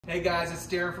Hey guys, it's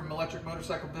Darren from Electric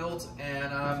Motorcycle Builds,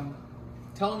 and I'm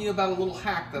telling you about a little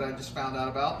hack that I just found out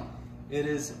about. It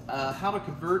is how to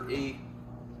convert a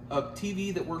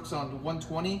TV that works on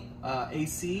 120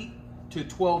 AC to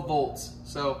 12 volts.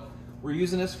 So we're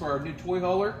using this for our new toy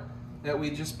hauler that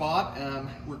we just bought.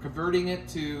 We're converting it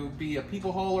to be a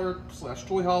people hauler /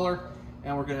 toy hauler,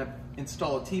 and we're going to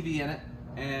install a TV in it.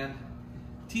 And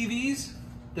TVs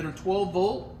that are 12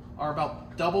 volt are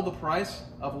about double the price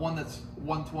of one that's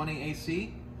 120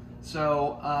 AC.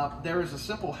 So there is a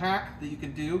simple hack that you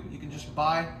can do. You can just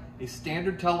buy a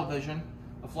standard television,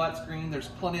 a flat screen. There's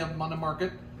plenty of them on the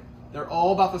market. They're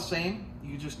all about the same.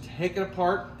 You just take it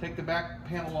apart, take the back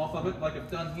panel off of it like I've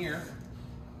done here.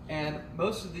 And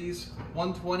most of these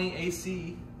 120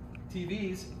 AC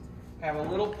TVs have a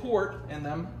little port in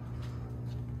them.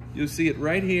 You'll see it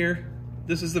right here.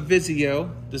 This is the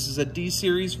Vizio. This is a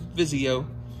D-series Vizio.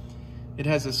 It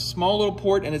has a small little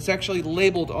port, and it's actually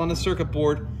labeled on the circuit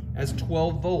board as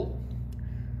 12 volt.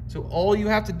 So all you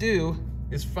have to do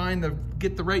is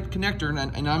get the right connector,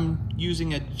 and I'm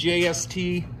using a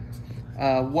JST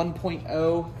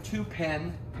 1.0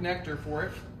 2-pin connector for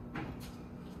it.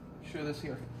 Show this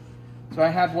here. So I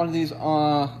had one of these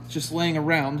just laying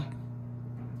around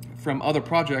from other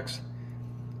projects.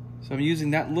 So I'm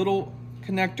using that little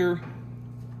connector.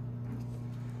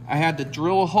 I had to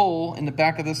drill a hole in the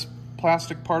back of this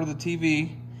plastic part of the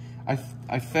TV.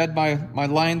 I fed my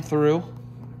line through,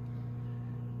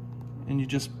 and you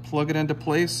just plug it into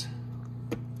place.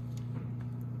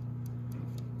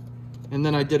 And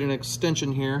then I did an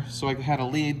extension here, so I had a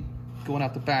lead going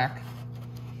out the back.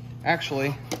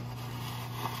 Actually,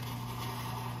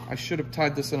 I should have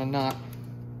tied this in a knot.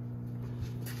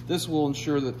 This will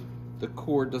ensure that the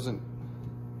cord doesn't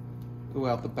go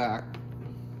out the back.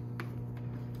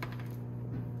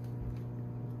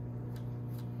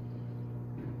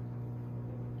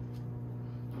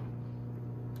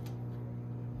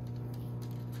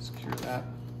 Secure that.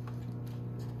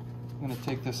 I'm going to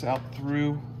take this out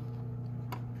through,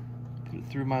 put it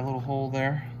through my little hole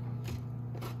there.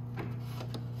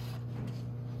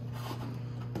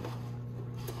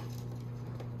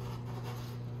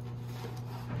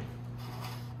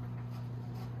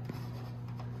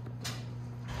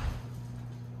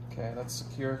 Okay, that's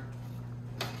secure.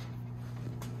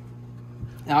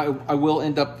 Now I will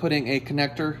end up putting a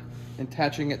connector,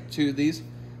 attaching it to these,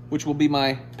 which will be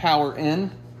my power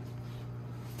in.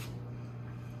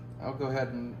 I'll go ahead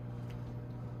and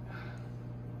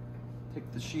take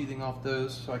the sheathing off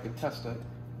those so I can test it.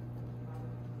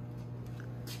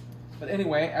 But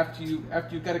anyway, after you've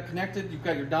got it connected, you've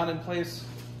got your dot in place,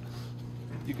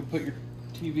 you can put your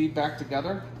TV back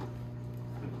together.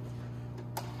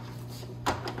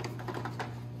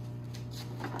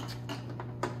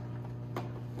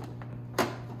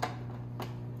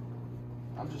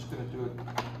 I'm just going to do a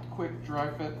quick dry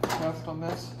fit test on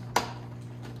this.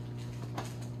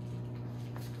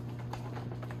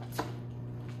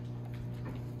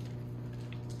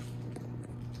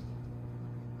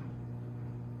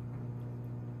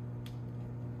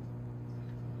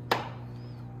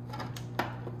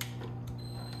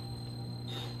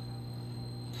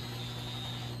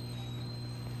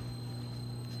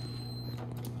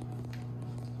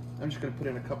 I'm just going to put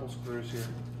in a couple screws here.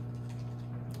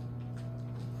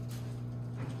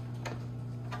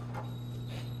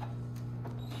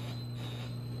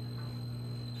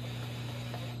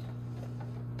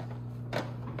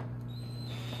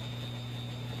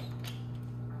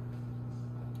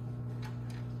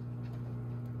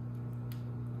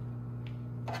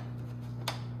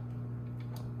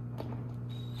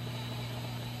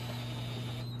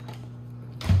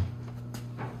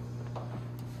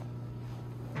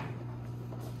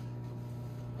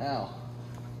 Now,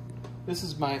 this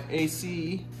is my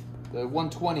AC, the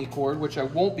 120 cord, which I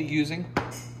won't be using.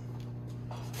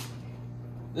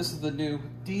 This is the new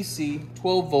DC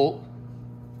 12 volt.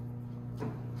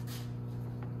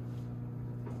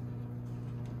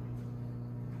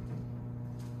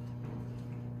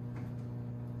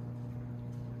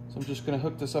 So I'm just going to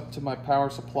hook this up to my power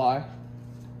supply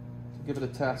to give it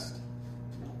a test.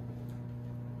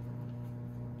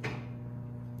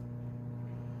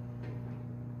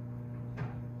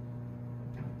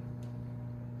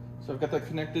 So I've got that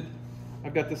connected.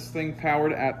 I've got this thing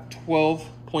powered at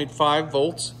 12.5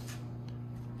 volts.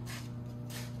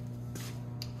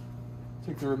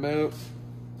 Take the remote.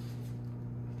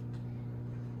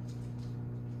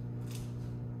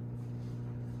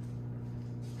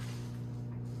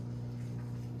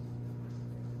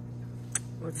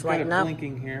 It's lighting up.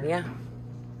 Blinking here. Yeah.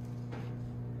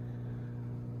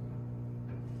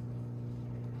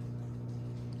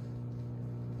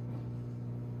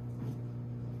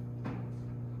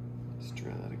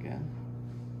 again.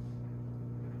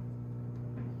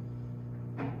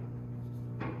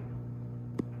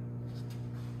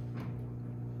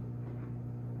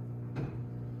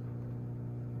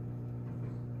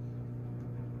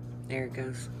 There it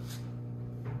goes.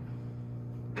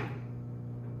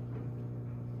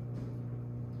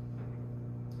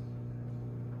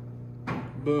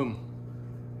 Boom.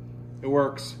 It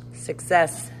works.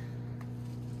 Success.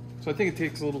 So I think it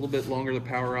takes a little bit longer to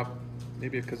power up,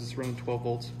 maybe because it's running 12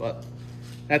 volts, but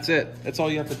that's it. That's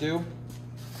all you have to do.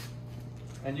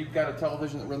 And you've got a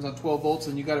television that runs on 12 volts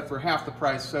and you got it for half the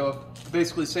price. So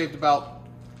basically saved about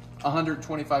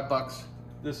 125 bucks.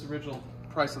 This original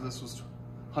price of this was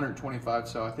 125,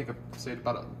 so I think I saved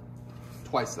about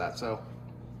twice that. So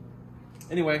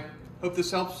anyway, hope this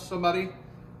helps somebody,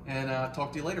 and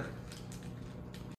talk to you later.